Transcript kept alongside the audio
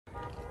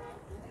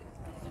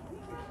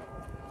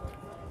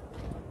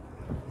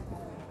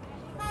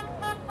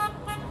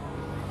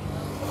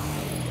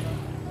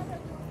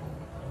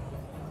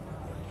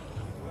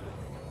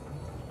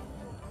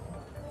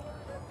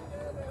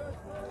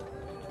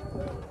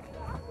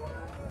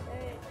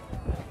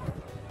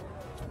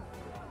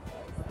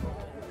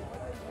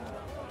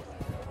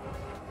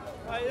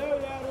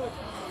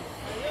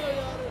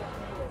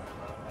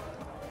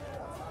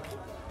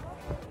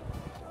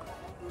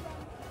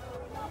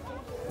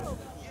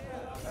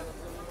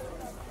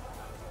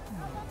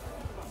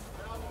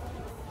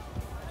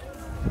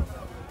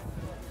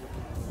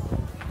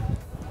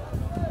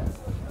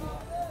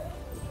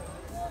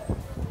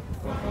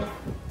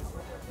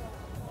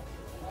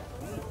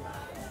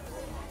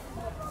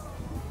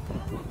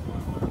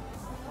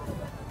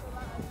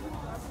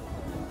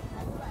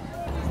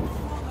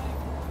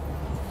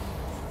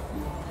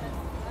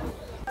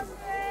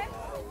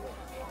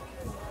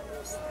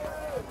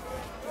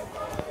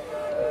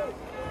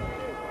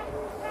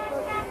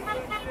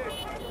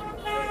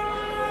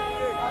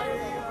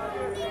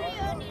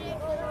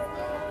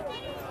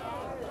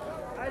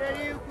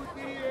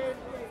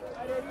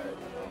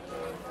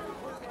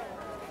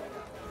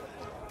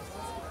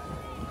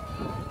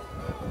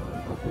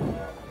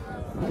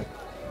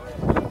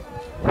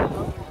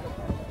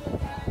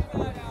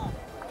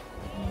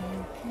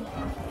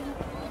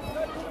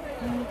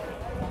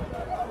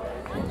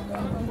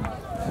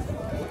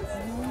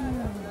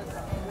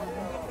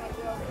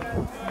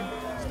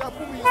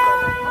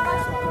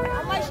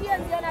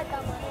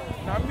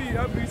You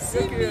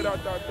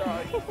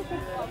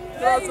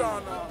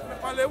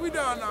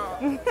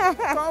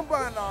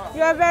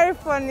are very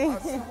funny.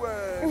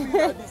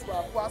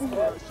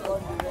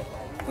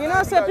 You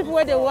know, some people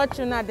when they watch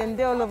you now, then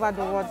they all over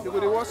the world.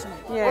 They watch me.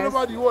 Yes. All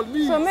over the world.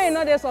 Me. So may you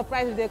know they're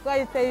surprised if they call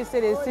you, tell you,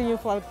 say they see you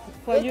for you.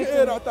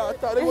 They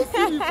will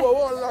see me for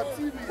one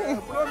TV.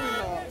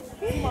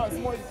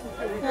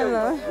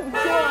 Hello.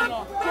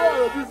 Show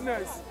your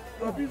business.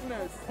 Your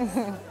business.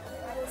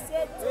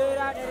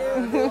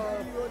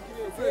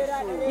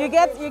 You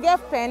get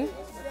pen?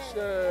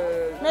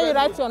 May you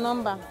write your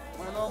number.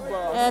 My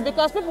number.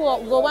 Because people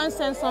will go and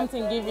send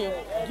something, give you.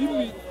 Give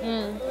me.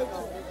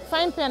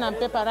 Find pen and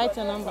paper, write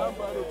your number.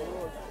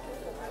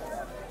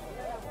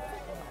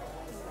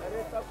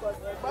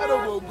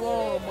 Bado go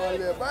gone,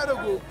 Male. Bado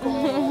go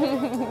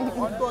gone.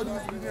 On top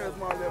this business,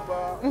 Male.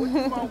 What you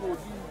man go do?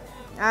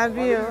 Have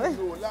you?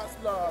 Last.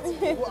 Go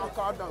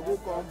account and go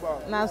come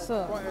back. Now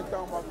so. Go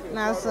enter market.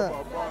 Now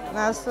so.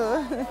 Now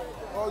so.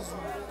 Ozzy.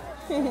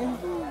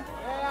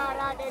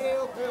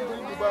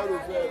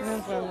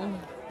 No problem.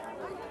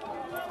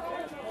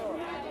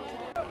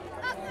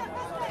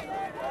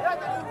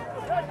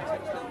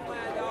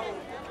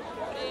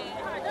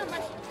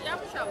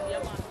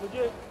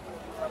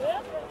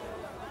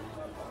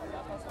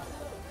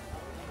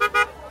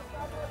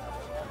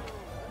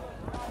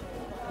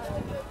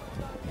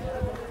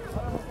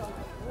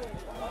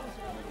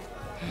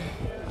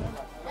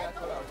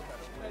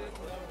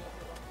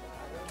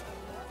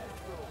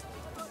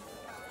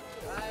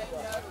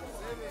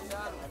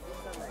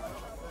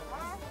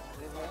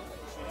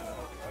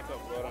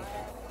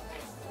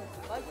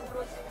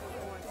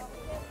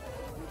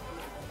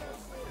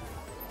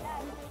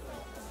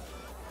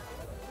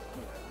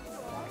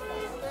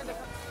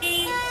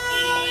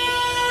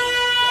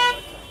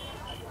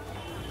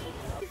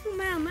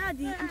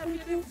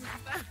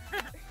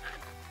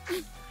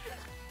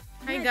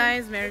 Hi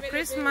guys, Merry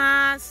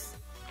Christmas.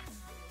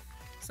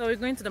 So we're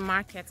going to the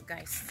market,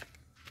 guys,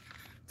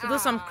 to do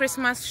some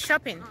Christmas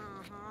shopping.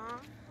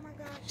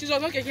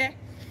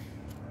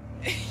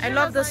 I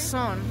love the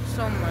sun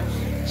so much.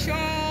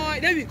 Sure,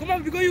 David, come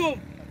on, we go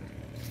home.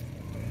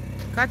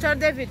 Catch our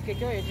David,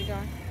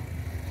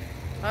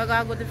 I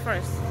gotta go the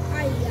first.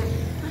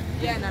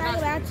 Yeah, no,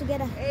 we're out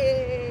together.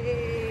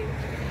 Hey.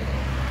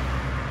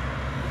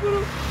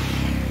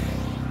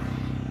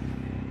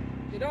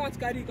 They don't want to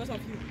carry because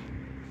of you.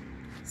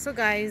 So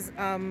guys,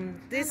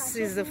 this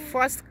is the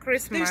first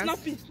Christmas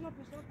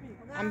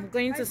I'm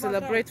going to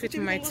celebrate with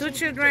my 2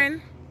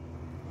 children,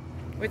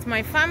 with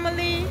my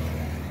family,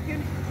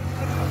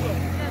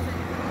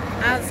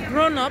 as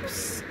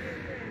grown-ups.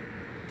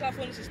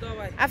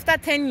 After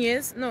 10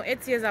 years, no,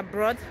 8 years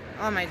abroad.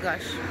 Oh my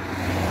gosh.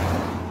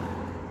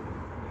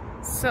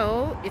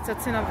 So it's a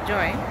thing of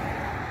joy.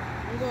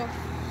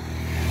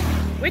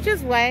 Which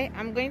is why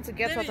I'm going to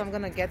get what I'm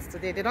going to get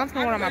today. They don't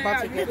know what I'm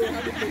about to get.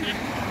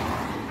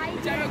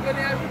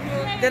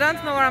 They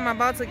don't know what I'm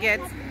about to get.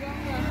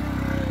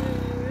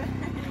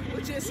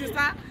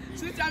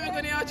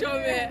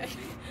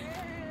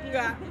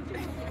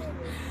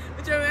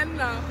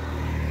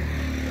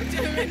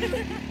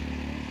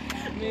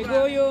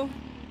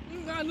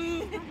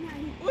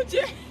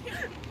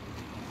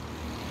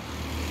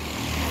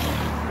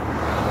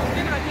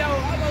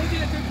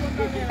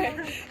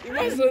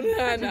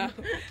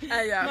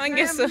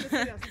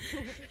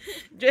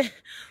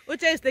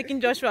 Uche is taking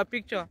Joshua's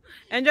picture,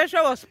 and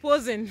Joshua was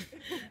posing.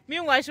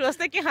 Meanwhile, she was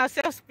taking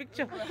herself's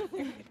picture.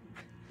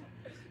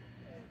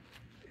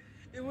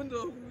 Even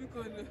though we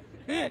could.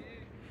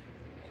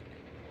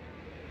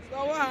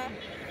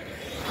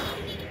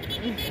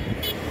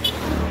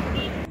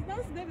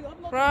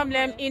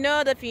 Problem, you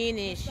know the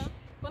finish.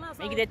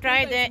 Make they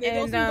try the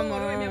end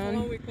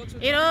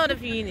you know the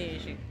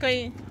finish.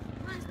 Okay.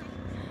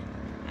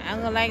 I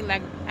go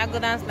like I go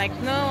dance like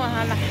no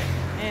wahala.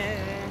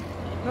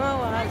 No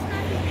wahala.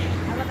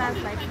 I go dance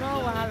like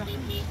no wahala.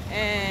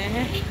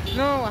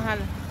 No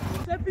wahala.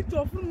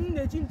 Picture from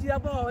the gym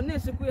about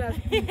next week.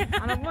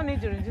 And I'm going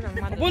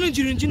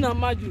to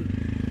Madu.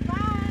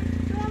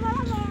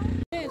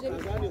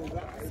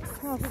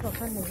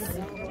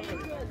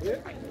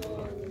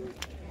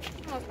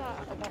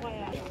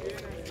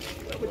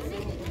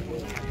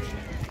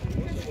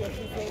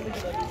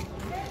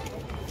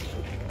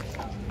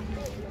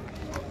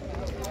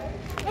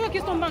 Oh,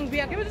 qu'est-ce qu'on banque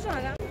bien? Qu'est-ce que tu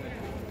as là?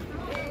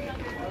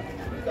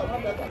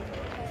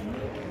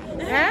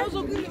 Hein?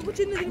 Vous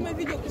tu nous mes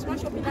vidéos qui se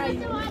marchent au pédale.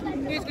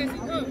 Qu'est-ce que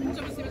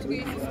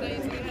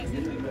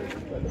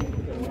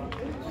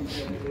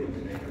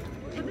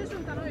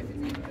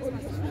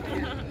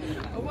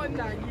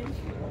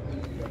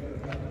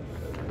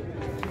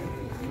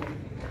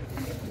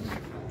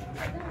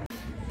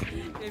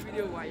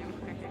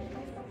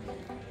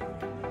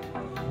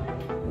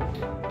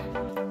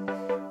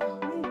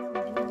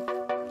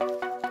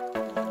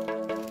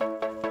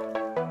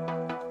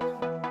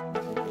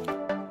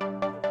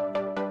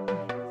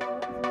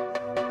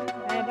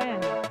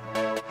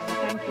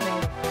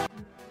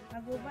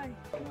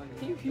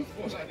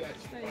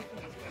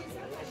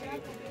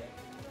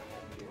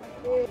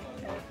Thank you.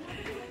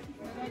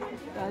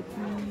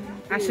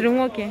 Ashiri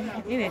nwoke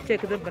ị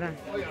na-check the brand.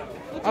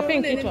 Ọ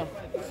pink ịchọ.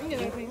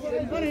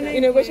 Ị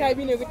na-egosi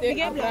ibi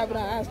na-egote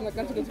bra as na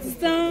country.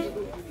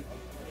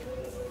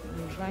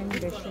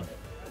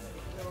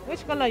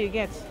 Which color you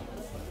get?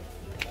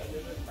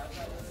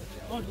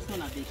 Oh, this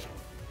one are big.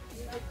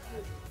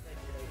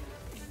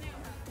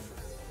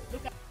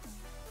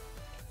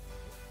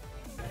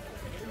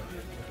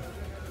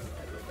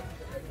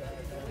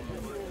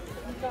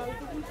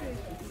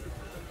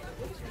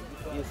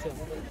 Yes, sir.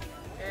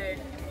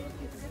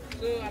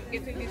 So I'm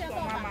getting this for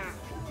Mama.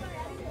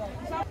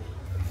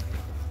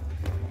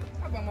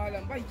 Abba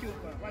Malam, why you?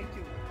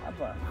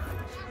 Abba.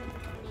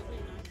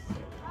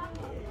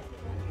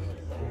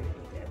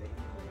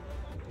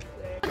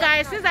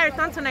 Guys, since I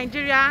returned to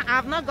Nigeria, I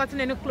have not gotten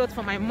any clothes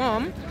for my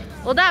mom.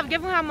 Although I've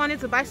given her money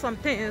to buy some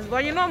things,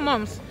 but you know,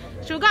 moms,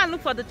 she'll go and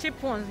look for the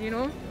cheap ones, you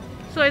know.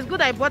 So it's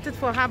good I bought it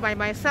for her by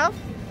myself.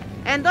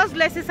 And those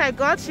laces I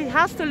got, she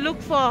has to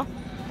look for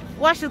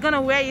what she's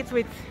gonna wear it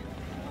with,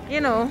 you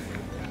know.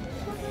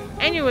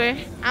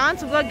 Anyway, I want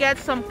to go get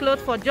some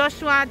clothes for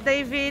Joshua,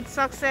 David,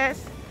 Success,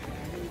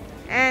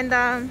 and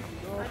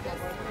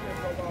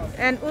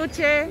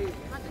Uche.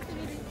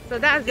 So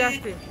that's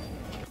just it.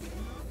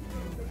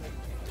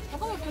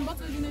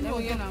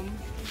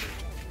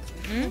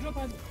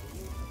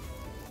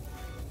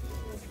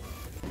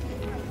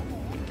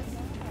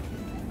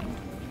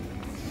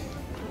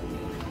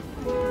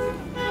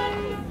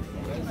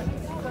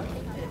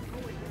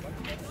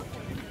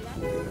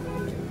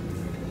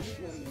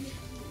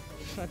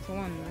 That's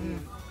one.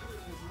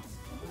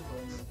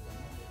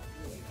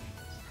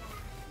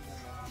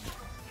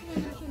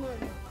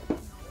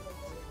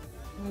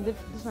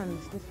 This one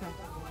is different.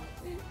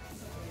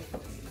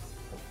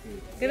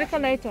 Get a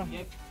collector.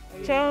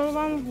 Tell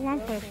one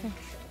person.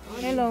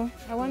 Hello,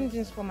 I want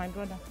this for my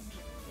brother.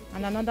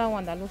 And another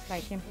one that looks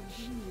like him.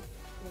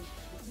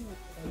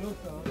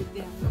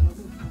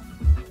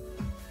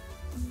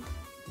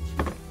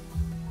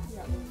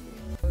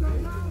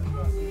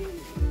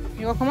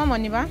 You will come on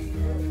money, ba?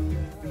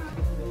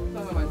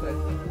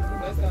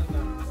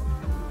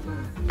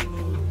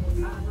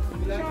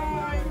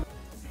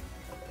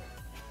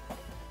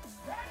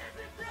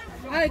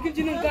 I give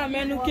you no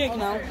menu cake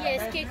now.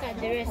 Yes, cake at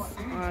the rest.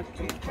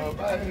 Okay.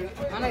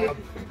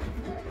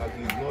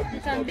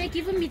 You can bake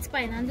even meat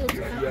pie and do it.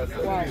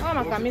 Wow.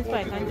 Oh, my meat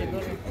pie can't do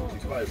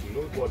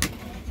it.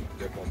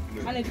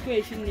 And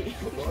education.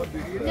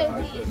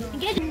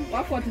 Get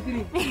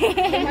 143.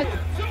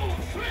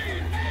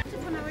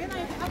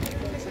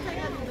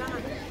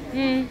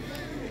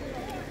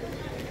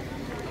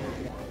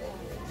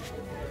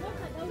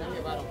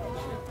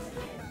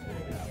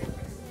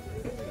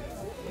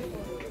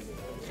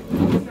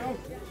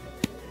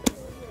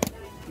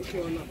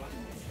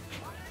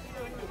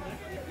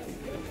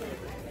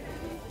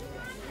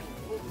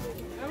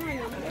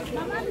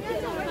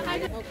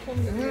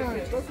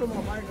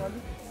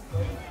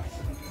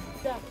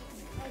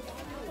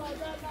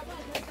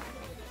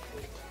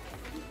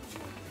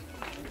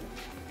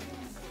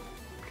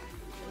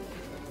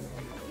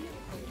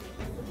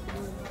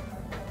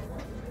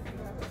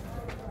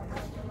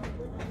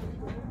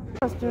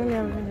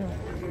 Australian video.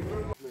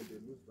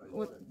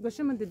 Go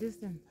show me the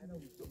distance.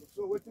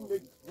 So what you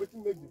make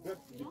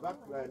the back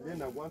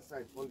lane on one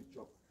side only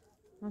chop.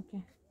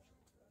 Okay.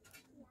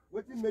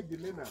 What you make the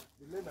lane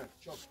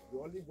chop, the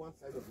only one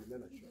side of the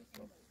lane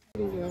chop.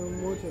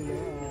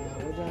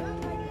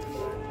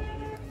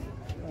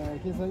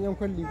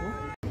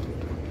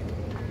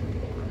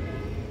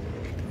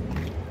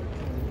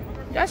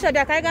 Joshua,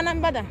 da kai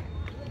ganan bada.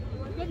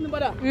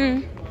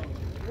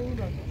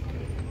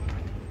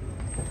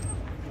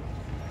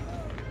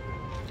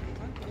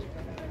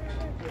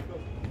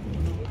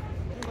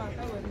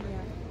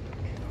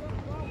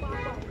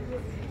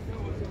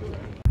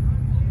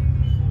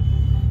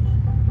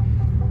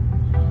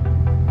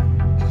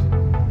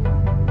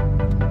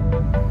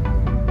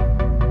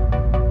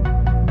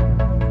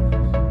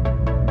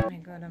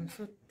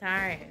 So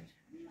tired.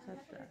 So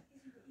tired.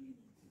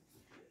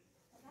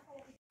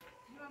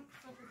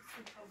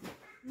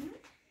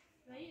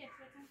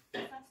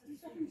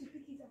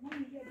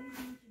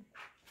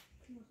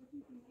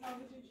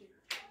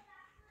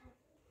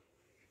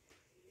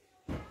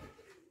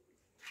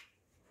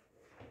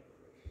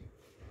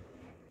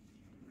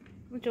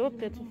 Which hope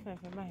that to five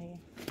by here.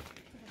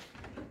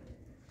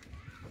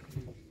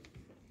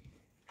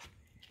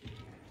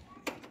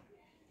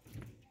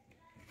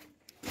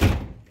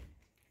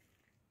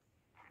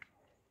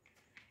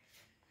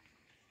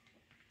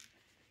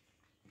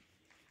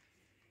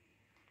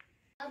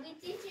 I'll be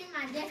teaching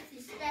my desk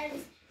to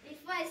Spanish.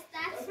 Before I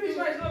start school,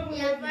 we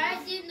have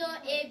already know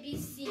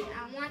ABC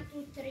and 1,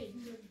 2, 3.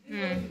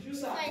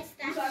 Before I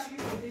start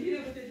school,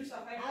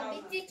 I'll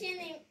be teaching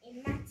him in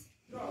math.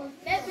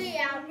 Maybe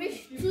I'll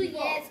reach 2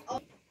 years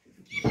old.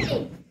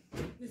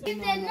 If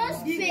there's no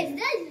space,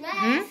 that is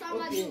why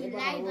somebody would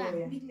like that.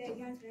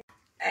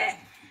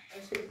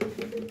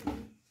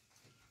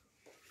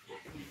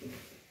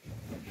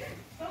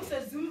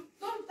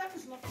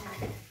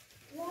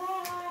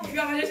 If you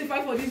are just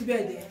fight for this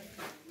bed,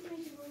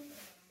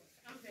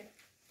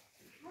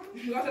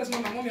 Because my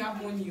mommy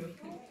have money.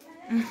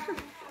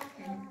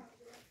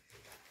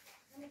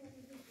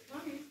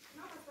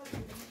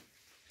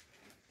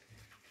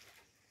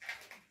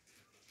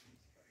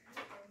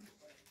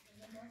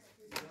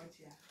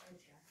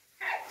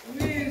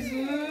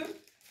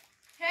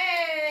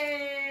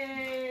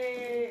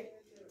 Hey!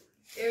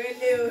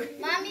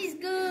 Mommy's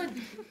good.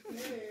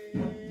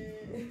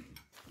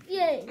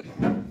 Yay.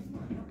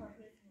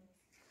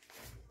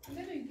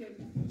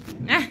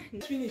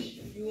 Finish.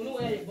 You will know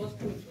where your boss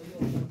put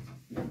for you.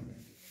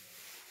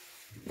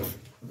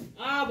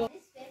 But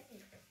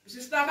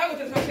sister, I'm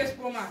going to take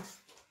Pro Max.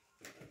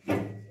 In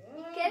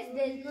case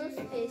there's no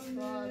space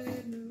for us.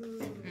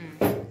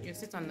 You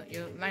sit on the,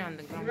 you lie on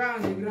the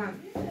ground. The ground.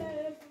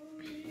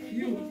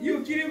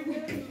 You, Kiribu.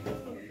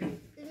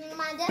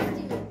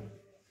 Majesty.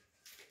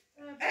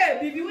 Hey,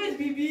 Bibi, where's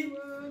Bibi?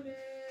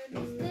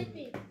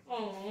 Sleeping.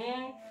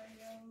 Oh.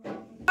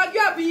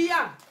 Bibi.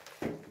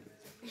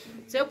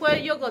 Take where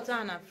yogurt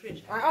on a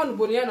fridge. I own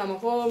Boniana, my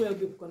phone will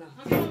be gonna.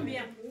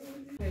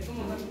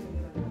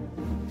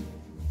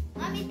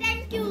 Mommy,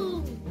 thank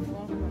you.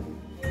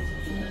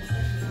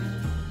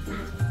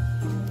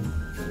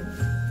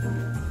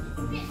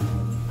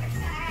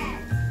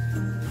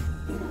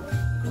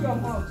 Your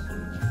mouth.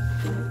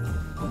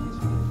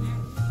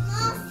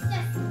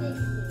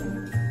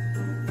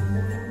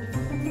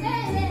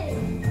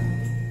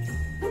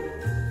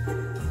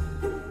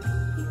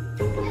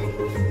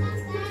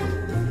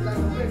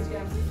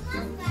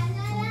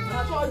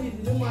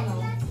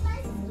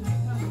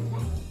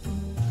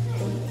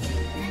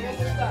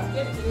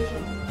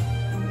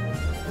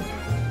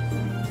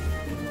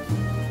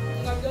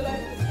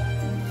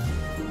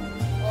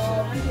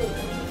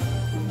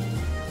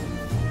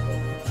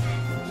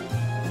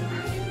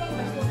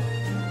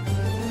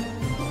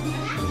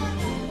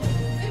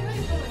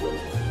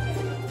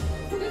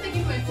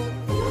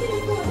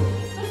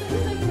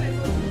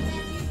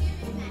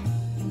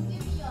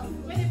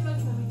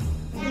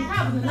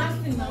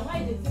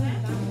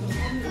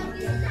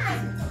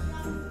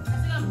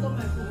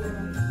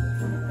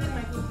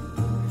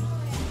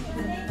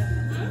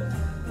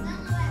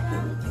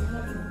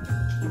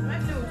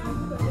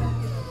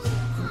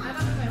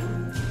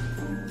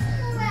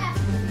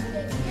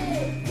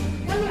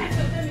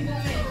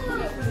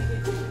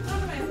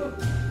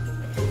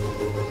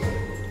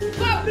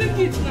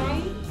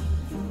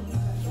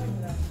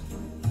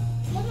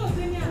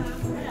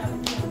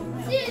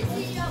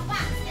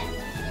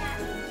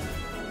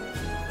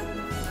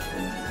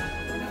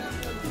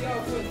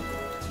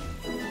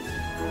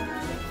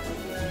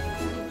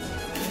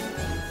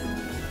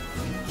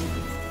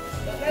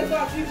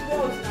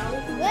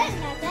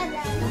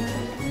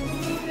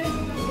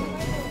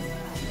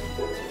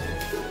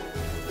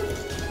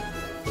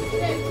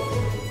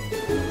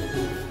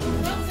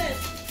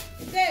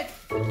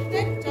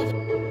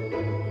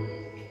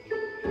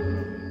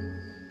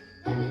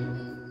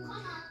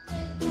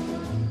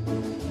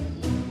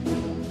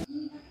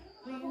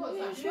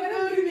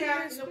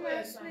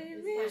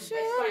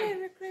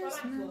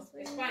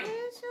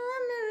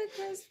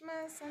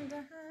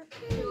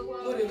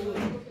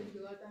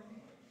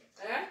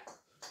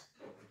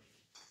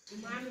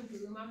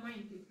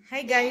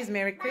 Hi guys,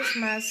 Merry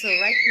Christmas. So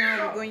right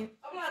now we're going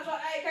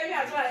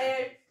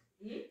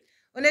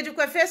on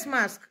a face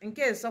mask in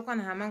case someone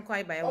haman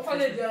quite by a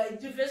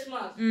face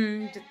mask.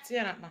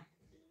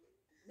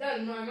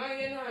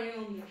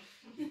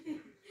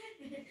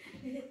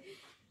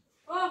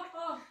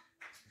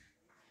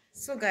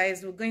 So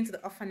guys, we're going to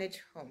the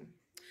orphanage home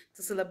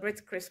to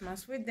celebrate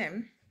Christmas with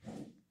them.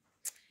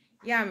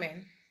 Yeah,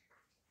 man.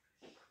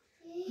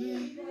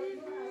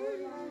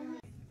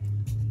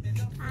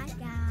 Hi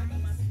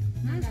guys.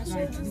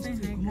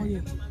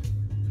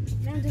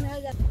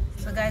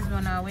 So guys, we're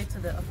on our way to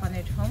the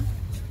orphanage home.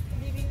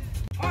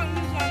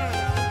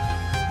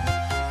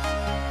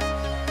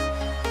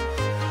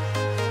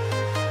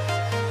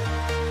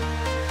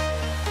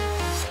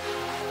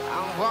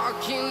 I'm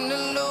walking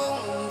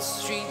alone, the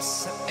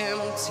streets are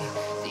empty.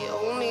 The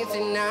only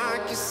thing I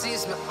can see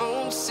is my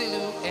own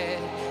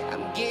silhouette.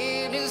 I'm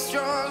getting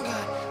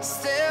stronger,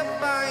 step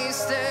by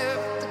step.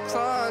 The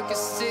clock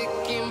is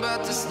ticking,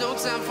 but there's no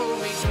time for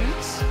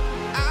regrets.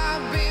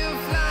 I've been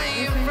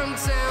flying from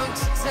town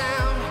to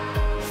town,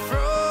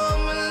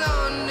 from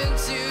London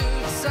to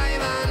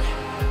Taiwan.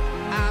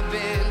 I've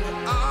been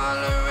all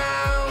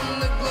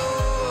around the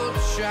globe,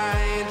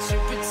 trying to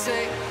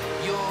protect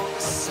your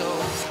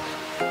soul.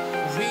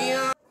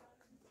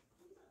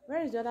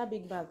 Where is the other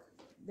big bag?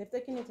 They've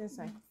taken it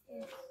inside.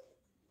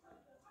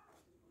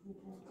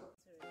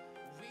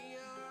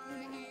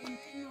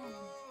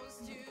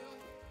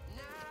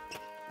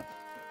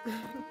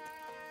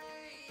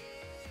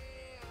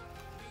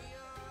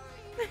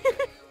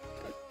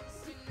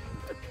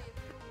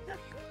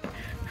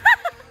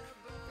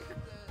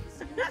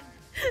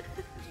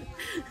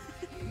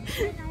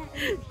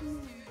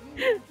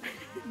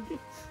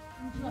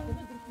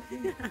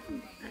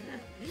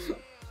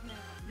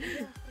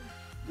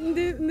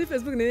 Ndi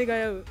Facebook ni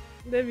kaya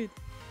David.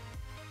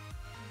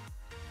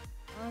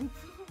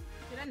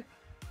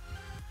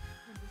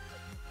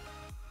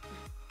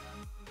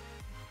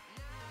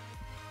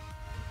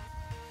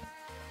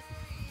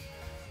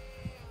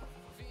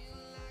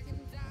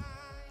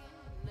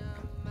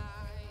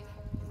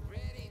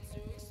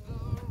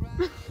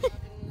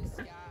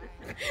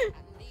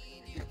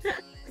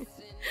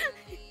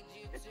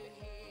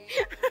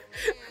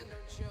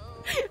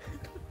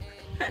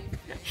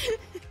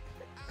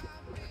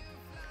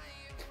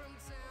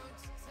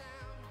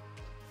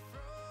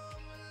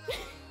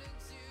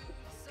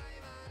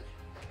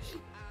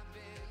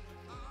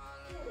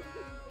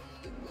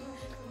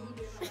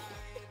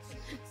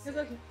 It's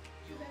okay.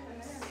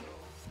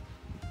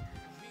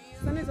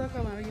 Sunny Zaka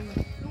Marina.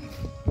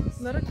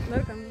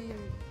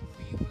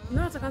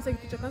 Nara can say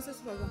picture, can say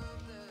super.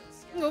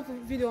 Go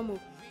video more.